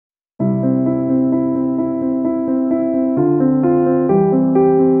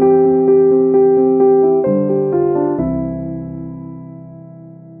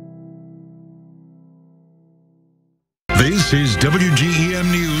This is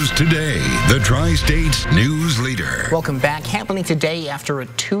WGEM News Today, the Tri-State's news leader. Welcome back. Happening today after a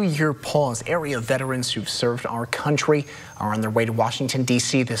 2-year pause. Area veterans who've served our country are on their way to Washington,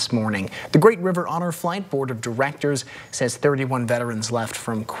 D.C. this morning. The Great River Honor Flight Board of Directors says 31 veterans left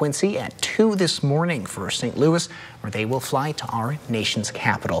from Quincy at 2 this morning for St. Louis, where they will fly to our nation's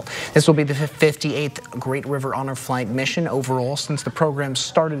capital. This will be the 58th Great River Honor Flight mission overall since the program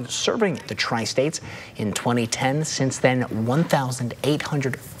started serving the Tri-States in 2010. Since then,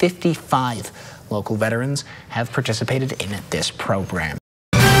 1,855 local veterans have participated in this program.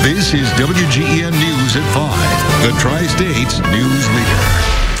 This is WGEM News at 5, the Tri-State's news leader.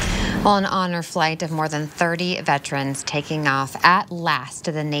 Well, an honor flight of more than 30 veterans taking off at last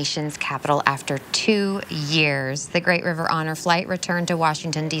to the nation's capital after 2 years. The Great River Honor Flight returned to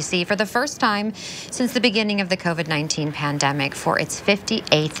Washington, D.C. for the first time since the beginning of the COVID-19 pandemic for its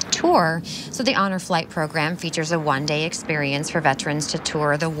 58th tour. So the Honor Flight program features a one-day experience for veterans to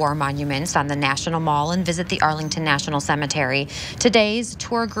tour the war monuments on the National Mall and visit the Arlington National Cemetery. Today's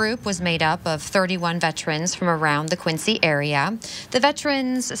tour group was made up of 31 veterans from around the Quincy area. The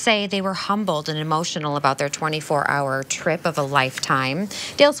veterans say they were humbled and emotional about their 24-hour trip of a lifetime.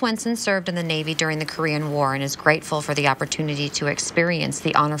 Dale Swenson served in the Navy during the Korean War and is grateful for the opportunity to experience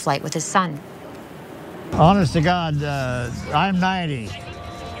the honor flight with his son. Honest to God, I'm 90,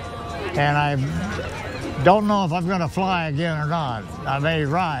 and I don't know if I'm going to fly again or not. I may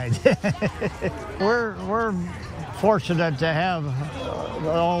ride. We're fortunate to have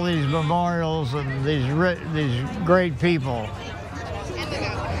all these memorials and these great people.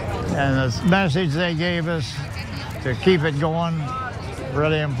 And the message they gave us to keep it going,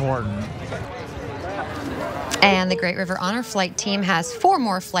 really important. And the Great River Honor Flight team has 4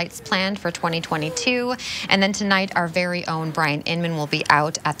 more flights planned for 2022. And then tonight, our very own Brian Inman will be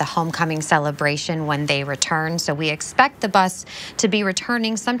out at the homecoming celebration when they return. So we expect the bus to be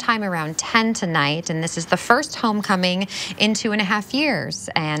returning sometime around 10 tonight. And this is the first homecoming in 2.5 years.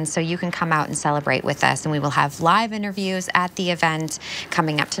 And so you can come out and celebrate with us. And we will have live interviews at the event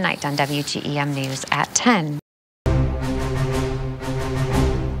coming up tonight on WGEM News at 10.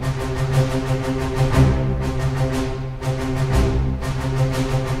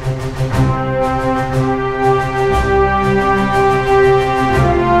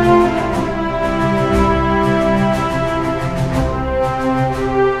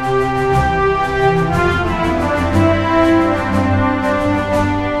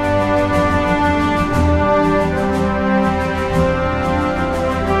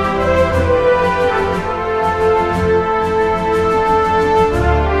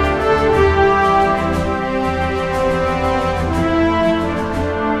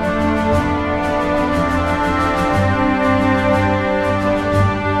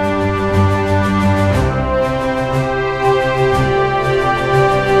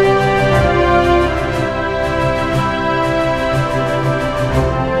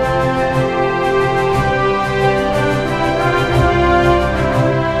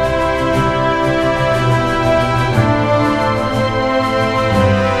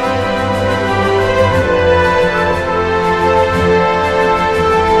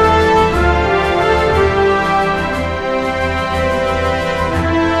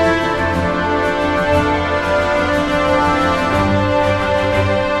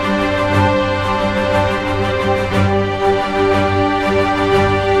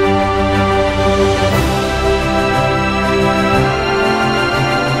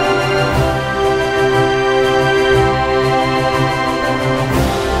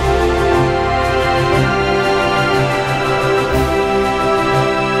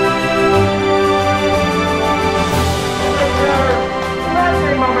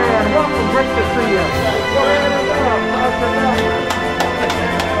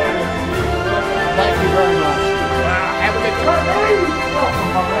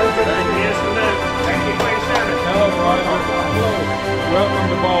 Welcome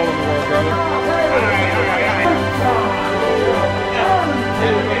to Baltimore, brother.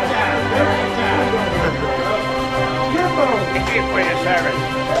 Thank you for your service.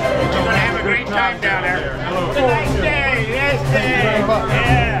 You're going to have a great time down there. It's a nice day. Nice day.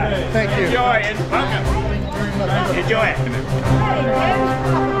 Yeah. Thank you. Enjoy it. Welcome. Enjoy it.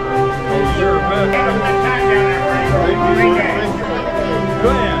 Sure, man. Have a good time down there. Great day.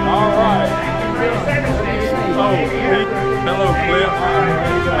 Glenn, all right. Oh, hello, Cliff.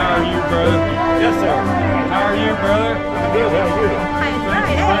 How are you, brother? Yes, sir. How are you, brother? Good.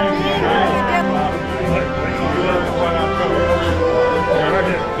 How are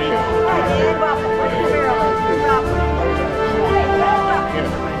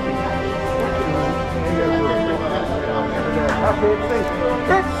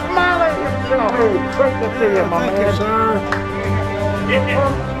It's smiling himself. Hey, great to see you, my man. Thank you, sir.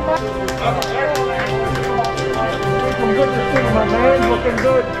 Looking good to see you, my man. Looking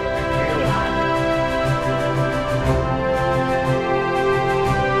good.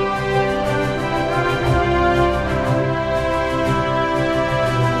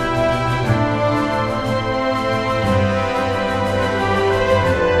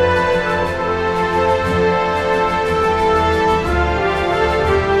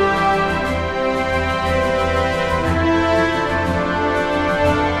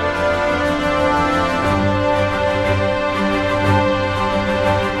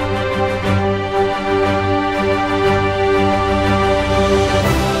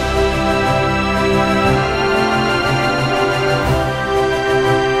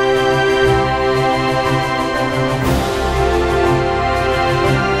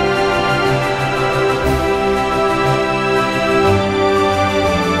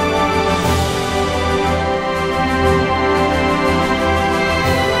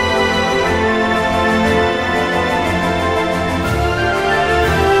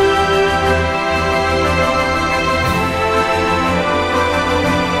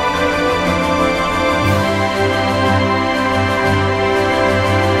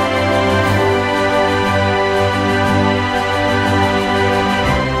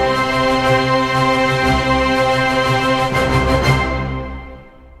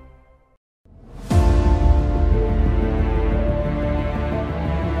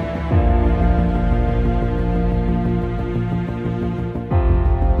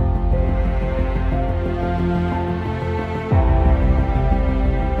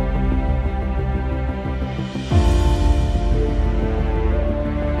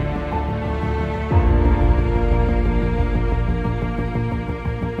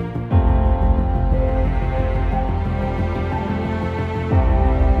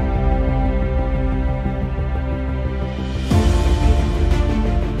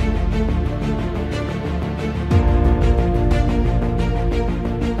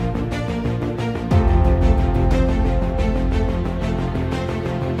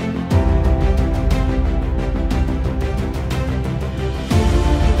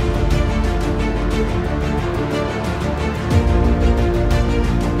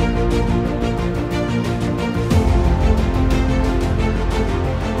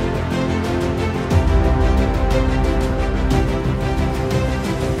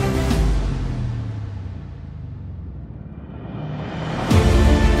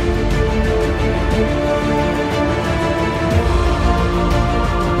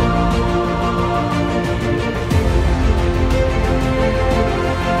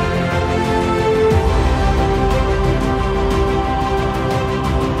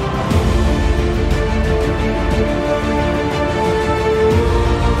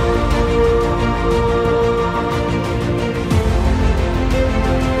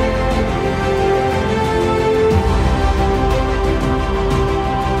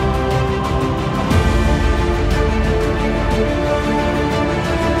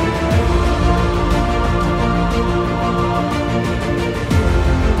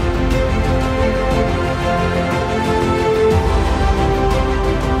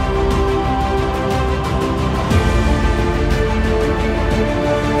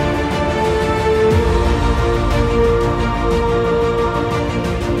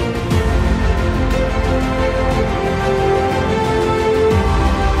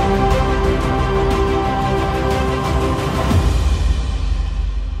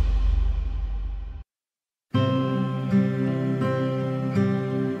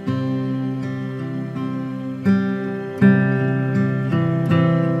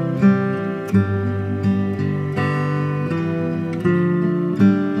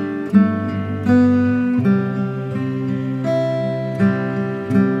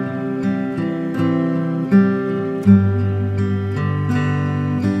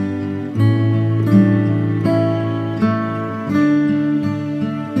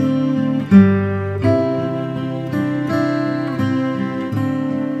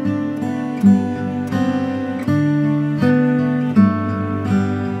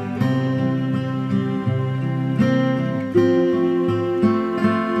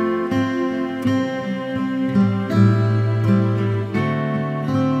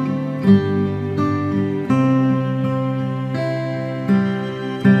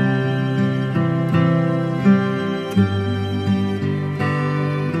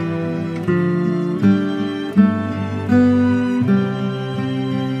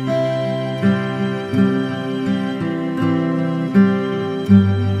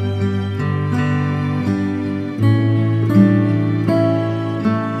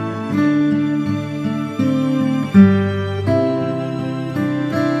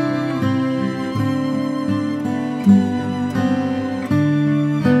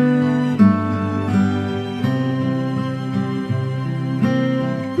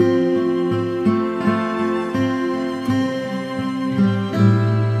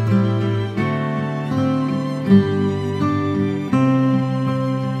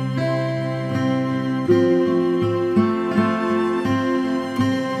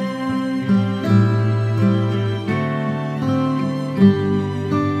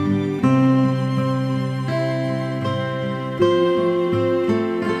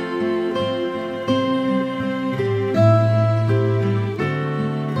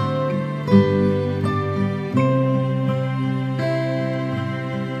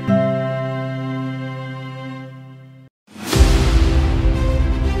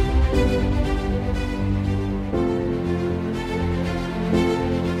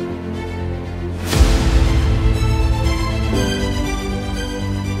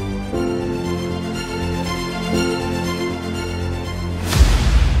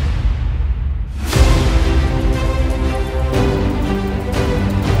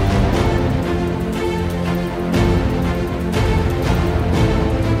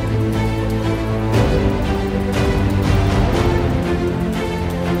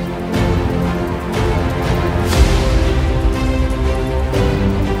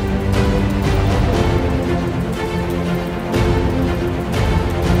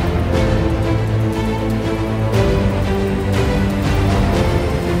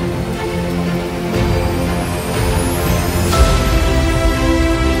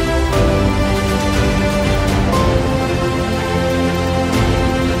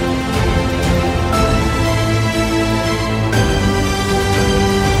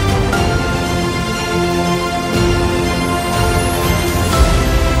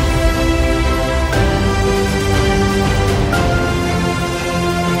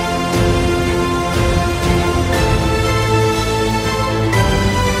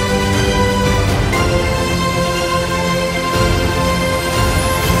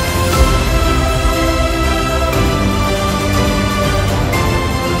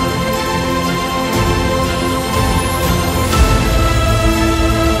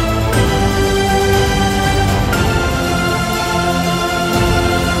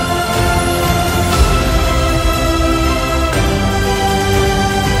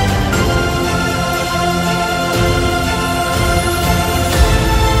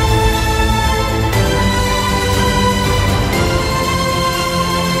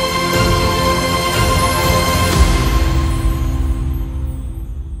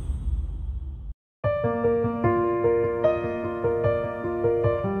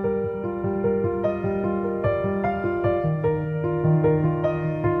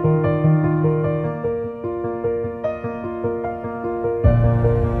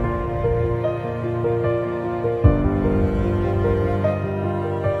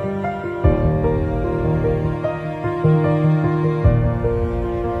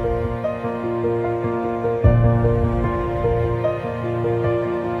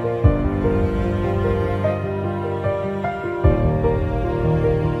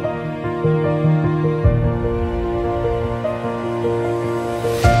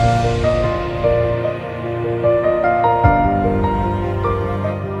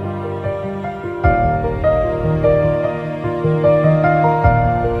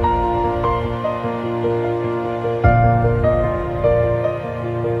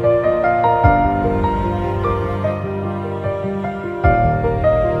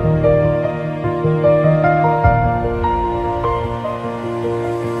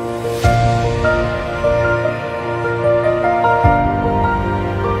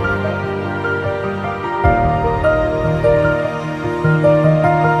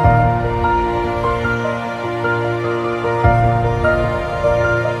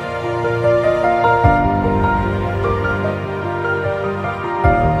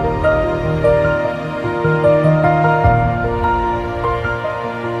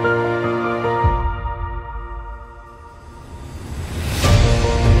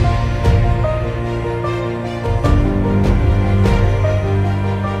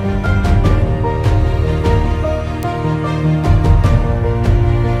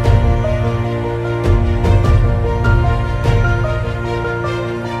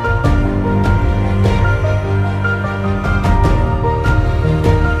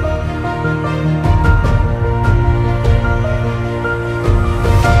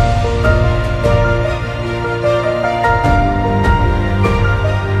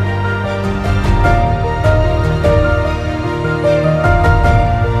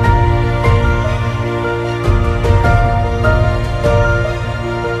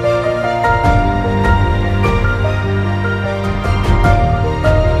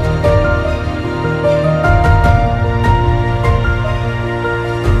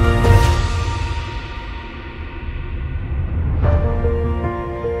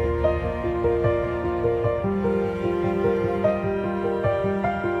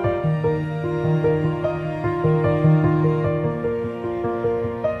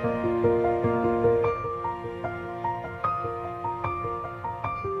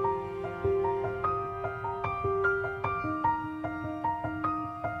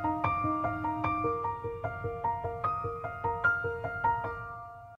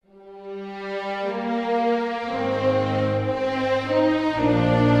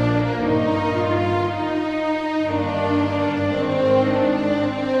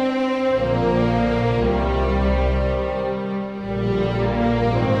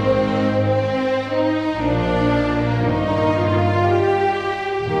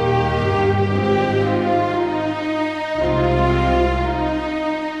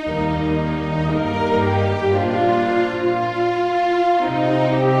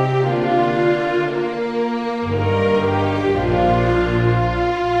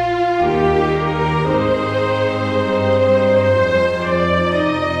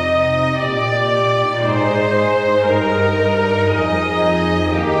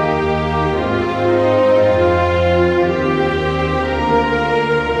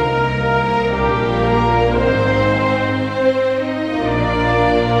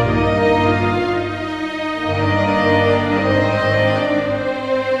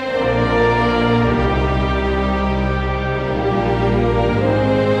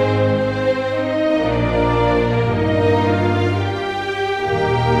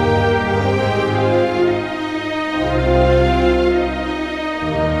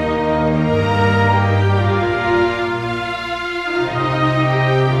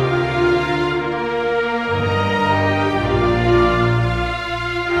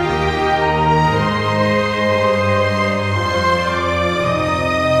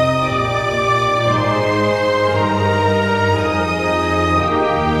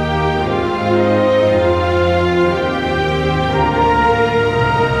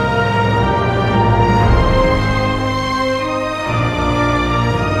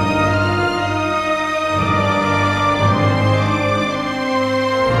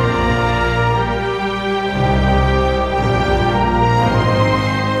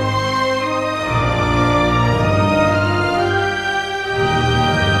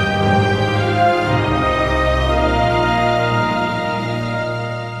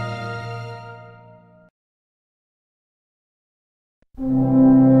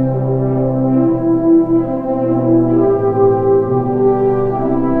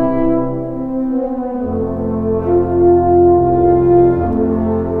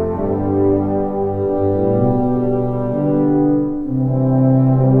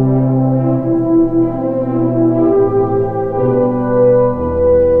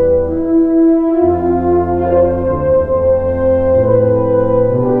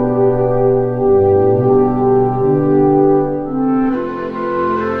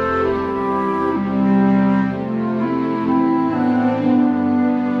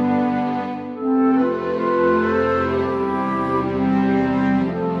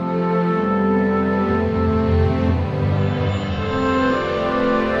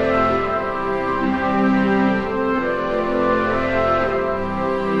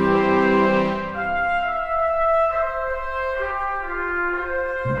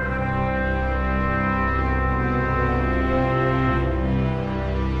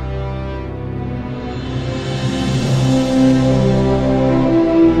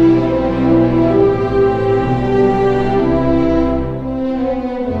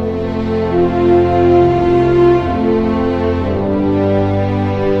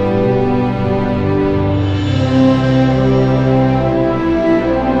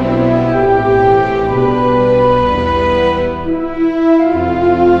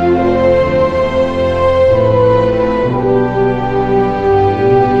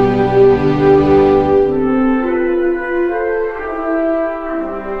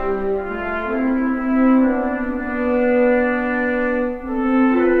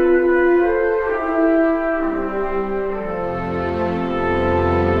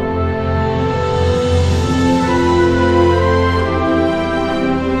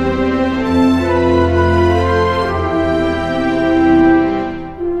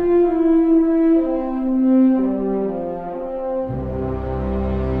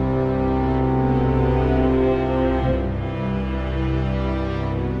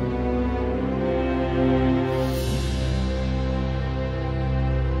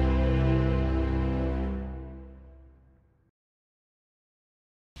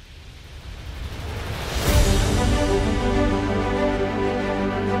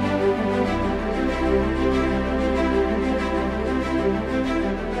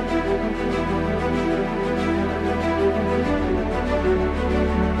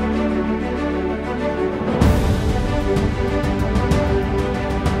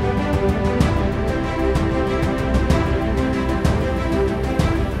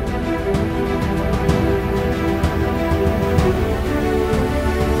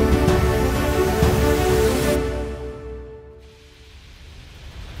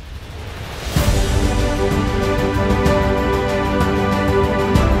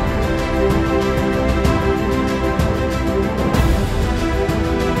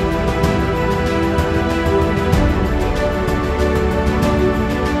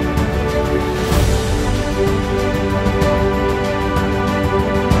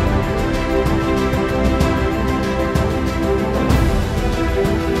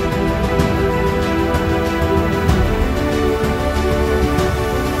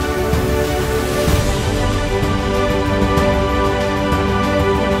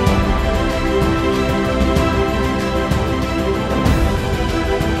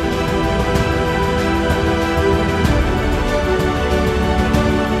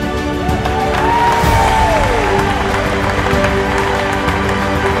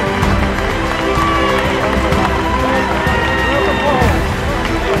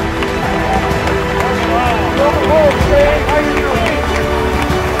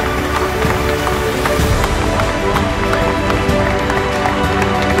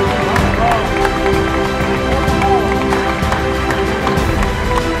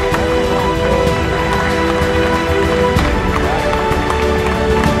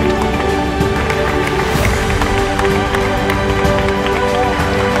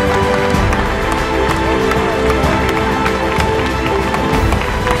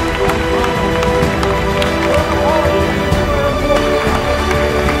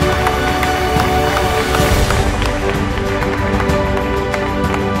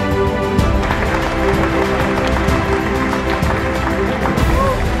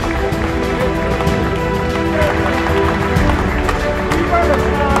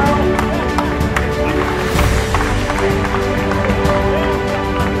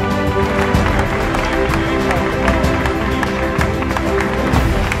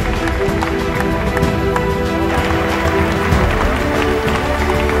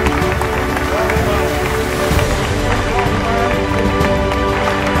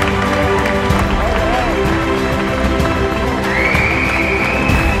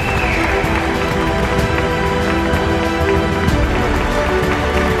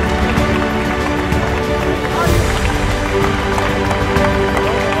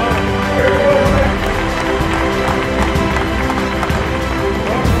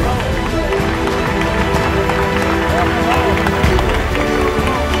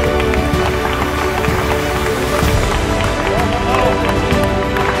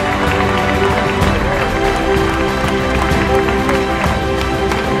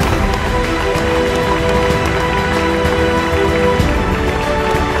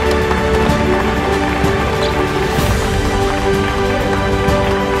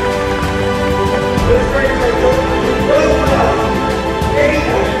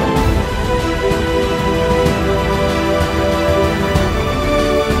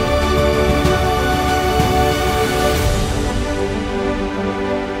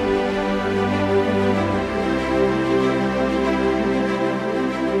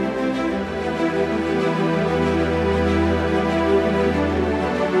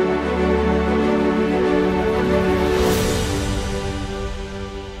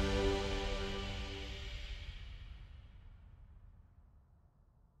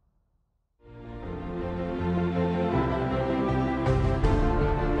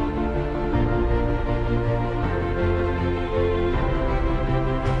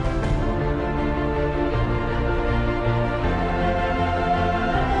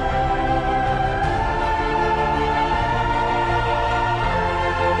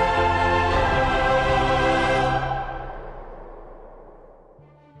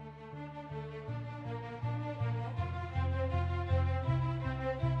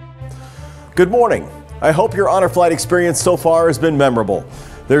 Good morning. I hope your honor flight experience so far has been memorable.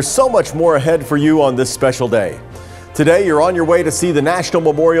 There's so much more ahead for you on this special day. Today, you're on your way to see the national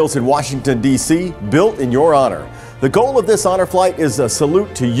memorials in Washington, D.C., built in your honor. The goal of this honor flight is a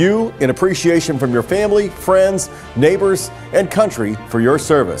salute to you in appreciation from your family, friends, neighbors, and country for your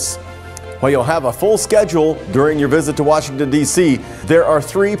service. While you'll have a full schedule during your visit to Washington, D.C., there are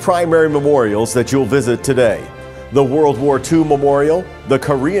 3 primary memorials that you'll visit today: the World War II Memorial, the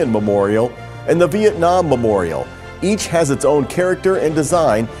Korean Memorial, and the Vietnam Memorial. Each has its own character and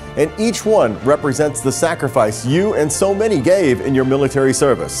design, and each one represents the sacrifice you and so many gave in your military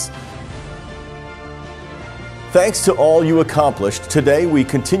service. Thanks to all you accomplished, today we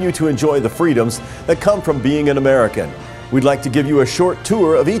continue to enjoy the freedoms that come from being an American. We'd like to give you a short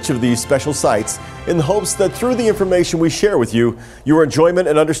tour of each of these special sites in the hopes that through the information we share with you, your enjoyment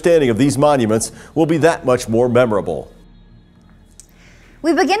and understanding of these monuments will be that much more memorable.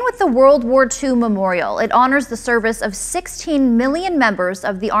 We begin with the World War II Memorial. It honors the service of 16 million members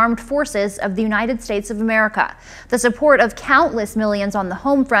of the armed forces of the United States of America, the support of countless millions on the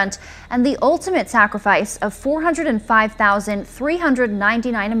home front, and the ultimate sacrifice of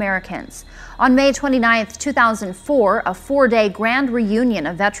 405,399 Americans. On May 29, 2004, a 4-day grand reunion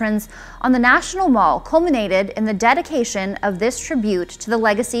of veterans on the National Mall culminated in the dedication of this tribute to the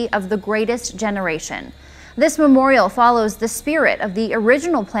legacy of the greatest generation. This memorial follows the spirit of the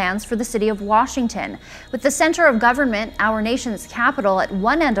original plans for the city of Washington. With the center of government, our nation's capital, at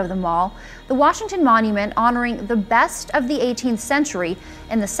one end of the mall, the Washington Monument honoring the best of the 18th century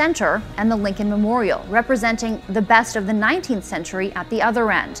in the center, and the Lincoln Memorial representing the best of the 19th century at the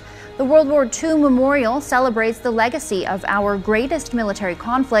other end. The World War II Memorial celebrates the legacy of our greatest military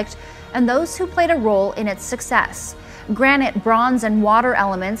conflict and those who played a role in its success. Granite, bronze, and water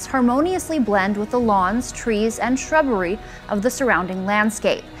elements harmoniously blend with the lawns, trees, and shrubbery of the surrounding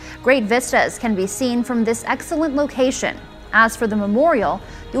landscape. Great vistas can be seen from this excellent location. As for the memorial,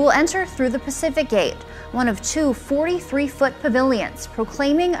 you will enter through the Pacific Gate, one of 2 43-foot pavilions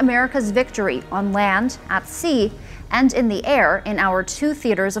proclaiming America's victory on land, at sea, and in the air in our 2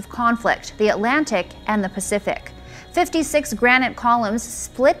 theaters of conflict, the Atlantic and the Pacific. 56 granite columns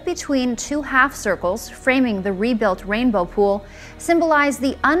split between 2 half circles framing the rebuilt rainbow pool symbolize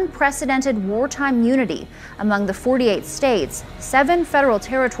the unprecedented wartime unity among the 48 states, 7 federal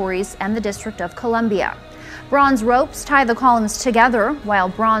territories, and the District of Columbia. Bronze ropes tie the columns together, while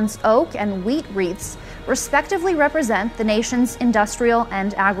bronze oak and wheat wreaths respectively represent the nation's industrial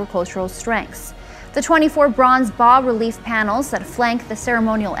and agricultural strengths. The 24 bronze bas-relief panels that flank the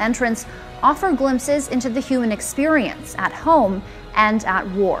ceremonial entrance offer glimpses into the human experience at home and at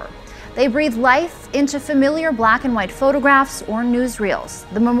war. They breathe life into familiar black and white photographs or newsreels.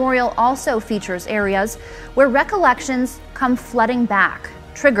 The memorial also features areas where recollections come flooding back,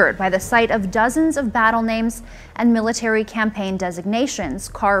 triggered by the sight of dozens of battle names and military campaign designations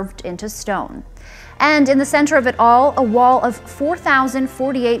carved into stone. And in the center of it all, a wall of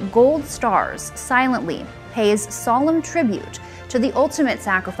 4,048 gold stars silently pays solemn tribute to the ultimate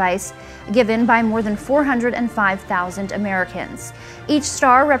sacrifice given by more than 405,000 Americans. Each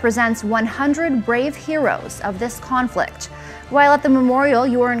star represents 100 brave heroes of this conflict. While at the memorial,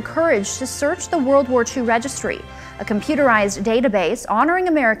 you are encouraged to search the World War II Registry, a computerized database honoring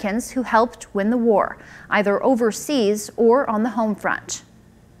Americans who helped win the war, either overseas or on the home front.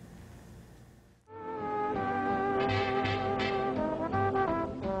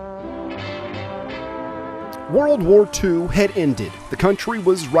 World War II had ended. The country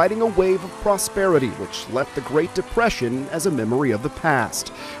was riding a wave of prosperity, which left the Great Depression as a memory of the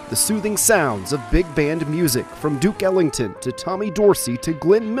past. The soothing sounds of big band music, from Duke Ellington to Tommy Dorsey to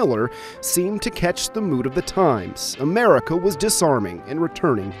Glenn Miller, seemed to catch the mood of the times. America was disarming and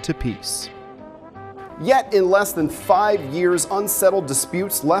returning to peace. Yet, in less than 5 years, unsettled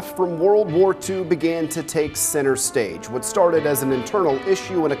disputes left from World War II began to take center stage. What started as an internal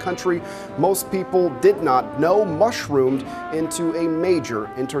issue in a country most people did not know mushroomed into a major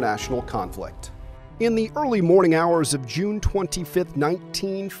international conflict. In the early morning hours of June 25,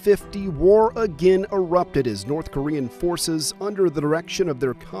 1950, war again erupted as North Korean forces, under the direction of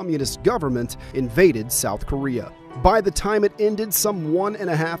their communist government, invaded South Korea. By the time it ended, some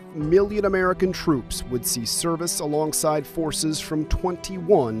 1.5 million American troops would see service alongside forces from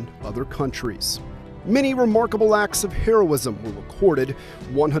 21 other countries. Many remarkable acts of heroism were recorded.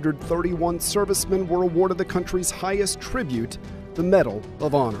 131 servicemen were awarded the country's highest tribute, the Medal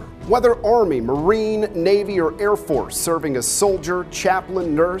of Honor. Whether Army, Marine, Navy, or Air Force, serving as soldier,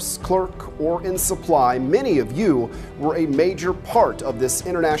 chaplain, nurse, clerk, or in supply, many of you were a major part of this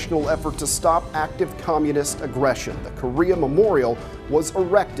international effort to stop active communist aggression. The Korea Memorial was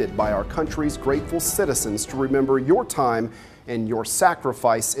erected by our country's grateful citizens to remember your time and your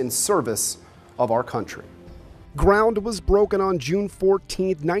sacrifice in service of our country. Ground was broken on June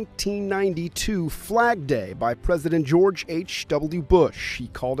 14, 1992, Flag Day, by President George H.W. Bush. He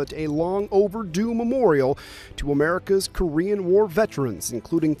called it a long overdue memorial to America's Korean War veterans,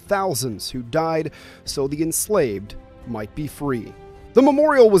 including thousands who died so the enslaved might be free. The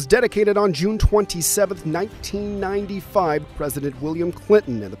memorial was dedicated on June 27, 1995. President William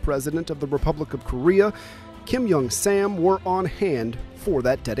Clinton and the President of the Republic of Korea, Kim Young-sam, were on hand for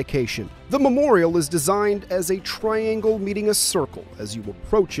that dedication. The memorial is designed as a triangle meeting a circle. As you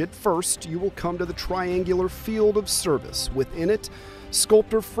approach it, first you will come to the triangular field of service. Within it,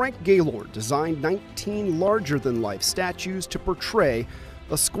 sculptor Frank Gaylord designed 19 larger-than-life statues to portray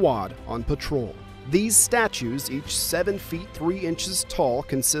a squad on patrol. These statues, each 7 feet 3 inches tall,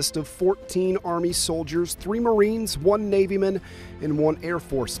 consist of 14 Army soldiers, 3 Marines, 1 Navyman, and 1 Air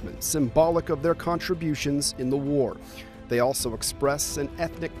Forceman, symbolic of their contributions in the war. They also express an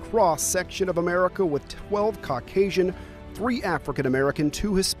ethnic cross-section of America with 12 Caucasian, 3 African American,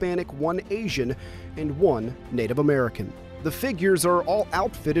 2 Hispanic, 1 Asian, and 1 Native American. The figures are all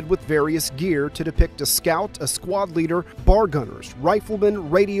outfitted with various gear to depict a scout, a squad leader, bar gunners, rifleman,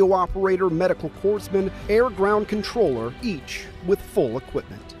 radio operator, medical corpsman, air-ground controller, each with full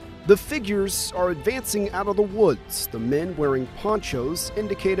equipment. The figures are advancing out of the woods, the men wearing ponchos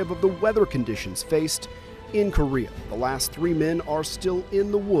indicative of the weather conditions faced in Korea. The last 3 men are still in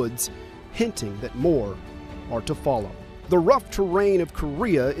the woods, hinting that more are to follow. The rough terrain of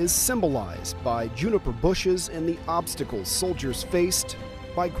Korea is symbolized by juniper bushes and the obstacles soldiers faced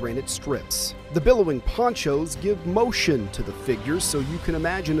by granite strips. The billowing ponchos give motion to the figures, so you can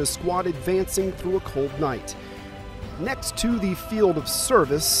imagine a squad advancing through a cold night. Next to the field of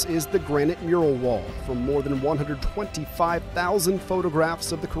service is the granite mural wall. From more than 125,000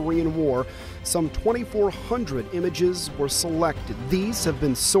 photographs of the Korean War, some 2,400 images were selected. These have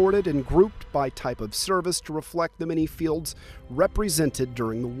been sorted and grouped by type of service to reflect the many fields represented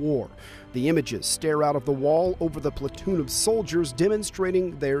during the war. The images stare out of the wall over the platoon of soldiers,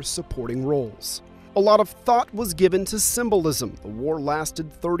 demonstrating their supporting roles. A lot of thought was given to symbolism. The war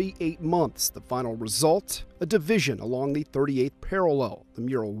lasted 38 months. The final result, a division along the 38th parallel. The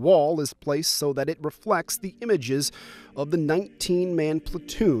mural wall is placed so that it reflects the images of the 19-man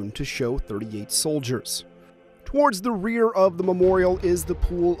platoon to show 38 soldiers. Towards the rear of the memorial is the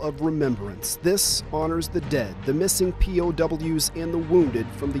Pool of Remembrance. This honors the dead, the missing POWs, and the wounded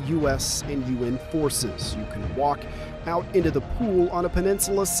from the U.S. and UN forces. You can walk out into the pool on a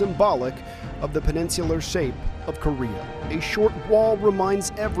peninsula symbolic of the peninsular shape of Korea. A short wall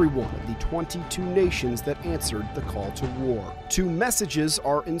reminds everyone of the 22 nations that answered the call to war. 2 messages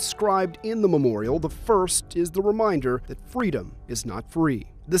are inscribed in the memorial. The first is the reminder that freedom is not free.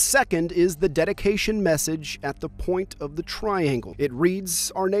 The second is the dedication message at the point of the triangle. It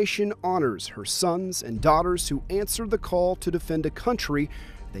reads, "Our nation honors her sons and daughters who answered the call to defend a country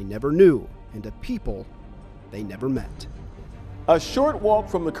they never knew and a people they never met." A short walk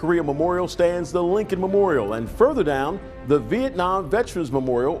from the Korea Memorial stands the Lincoln Memorial, and further down, the Vietnam Veterans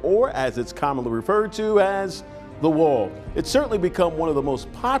Memorial, or as it's commonly referred to as the Wall. It's certainly become one of the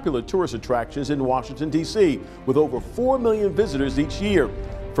most popular tourist attractions in Washington, D.C., with over 4 million visitors each year.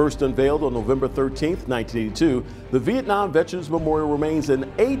 First unveiled on November 13, 1982, the Vietnam Veterans Memorial remains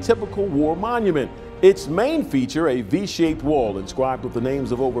an atypical war monument. Its main feature, a V-shaped wall inscribed with the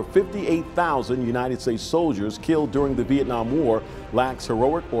names of over 58,000 United States soldiers killed during the Vietnam War, lacks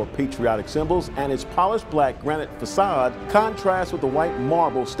heroic or patriotic symbols, and its polished black granite facade contrasts with the white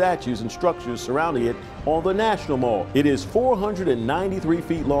marble statues and structures surrounding it on the National Mall. It is 493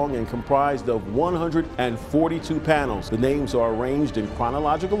 feet long and comprised of 142 panels. The names are arranged in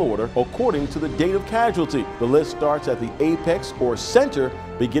chronological order according to the date of casualty. The list starts at the apex or center,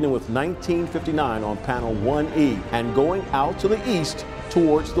 beginning with 1959 on panel 1E and going out to the east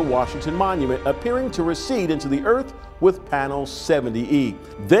towards the Washington Monument, appearing to recede into the earth with panel 70E.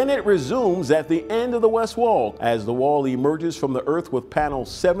 Then it resumes at the end of the west wall as the wall emerges from the earth with panel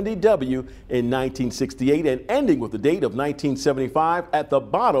 70W in 1968 and ending with the date of 1975 at the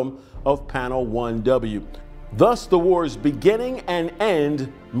bottom of panel 1W. Thus, the war's beginning and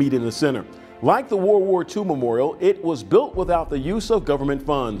end meet in the center. Like the World War II Memorial, it was built without the use of government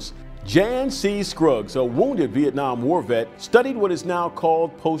funds. Jan C. Scruggs, a wounded Vietnam War vet, studied what is now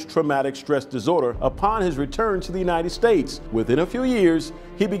called post-traumatic stress disorder upon his return to the United States. Within a few years,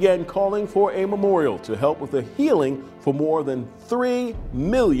 he began calling for a memorial to help with the healing for more than 3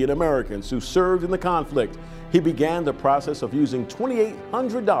 million Americans who served in the conflict. He began the process of using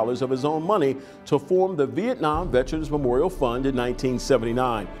 $2,800 of his own money to form the Vietnam Veterans Memorial Fund in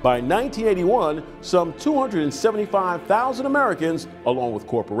 1979. By 1981, some 275,000 Americans, along with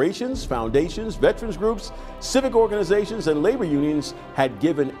corporations, foundations, veterans groups, civic organizations, and labor unions, had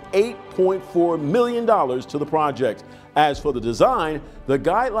given $8.4 million to the project. As for the design, the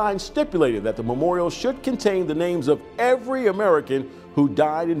guidelines stipulated that the memorial should contain the names of every American who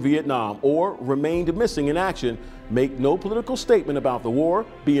died in Vietnam or remained missing in action, make no political statement about the war,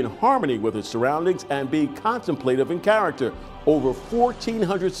 be in harmony with its surroundings, and be contemplative in character. Over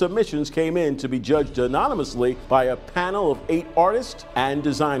 1,400 submissions came in to be judged anonymously by a panel of 8 artists and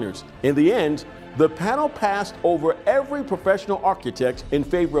designers. In the end, the panel passed over every professional architect in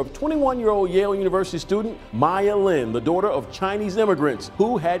favor of 21-year-old Yale University student Maya Lin, the daughter of Chinese immigrants,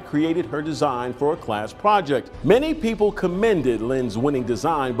 who had created her design for a class project. Many people commended Lin's winning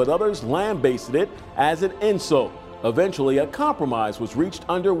design, but others lambasted it as an insult. Eventually, a compromise was reached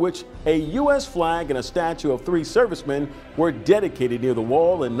under which a U.S. flag and a statue of 3 servicemen were dedicated near the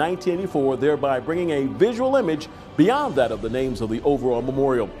wall in 1984, thereby bringing a visual image beyond that of the names of the overall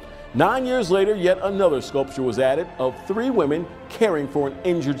memorial. 9 years later, yet another sculpture was added of 3 women caring for an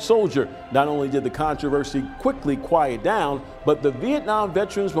injured soldier. Not only did the controversy quickly quiet down, but the Vietnam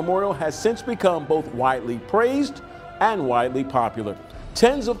Veterans Memorial has since become both widely praised and widely popular.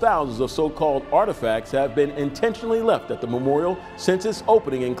 Tens of thousands of so-called artifacts have been intentionally left at the memorial since its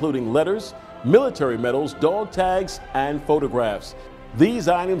opening, including letters, military medals, dog tags, and photographs. These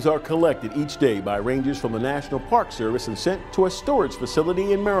items are collected each day by rangers from the National Park Service and sent to a storage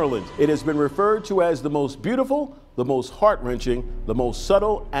facility in Maryland. It has been referred to as the most beautiful, the most heart-wrenching, the most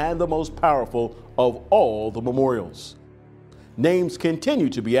subtle, and the most powerful of all the memorials. Names continue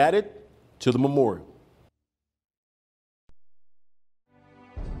to be added to the memorial.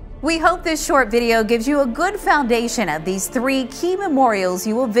 We hope this short video gives you a good foundation of these 3 key memorials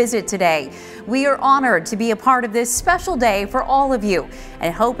you will visit today. We are honored to be a part of this special day for all of you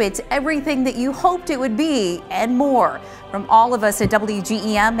and hope it's everything that you hoped it would be and more. From all of us at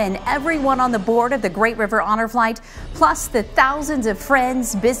WGEM and everyone on the board of the Great River Honor Flight, plus the thousands of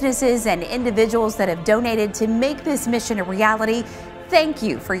friends, businesses, and individuals that have donated to make this mission a reality, thank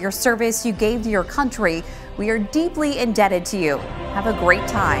you for your service you gave to your country. We are deeply indebted to you. Have a great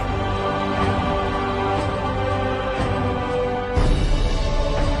time.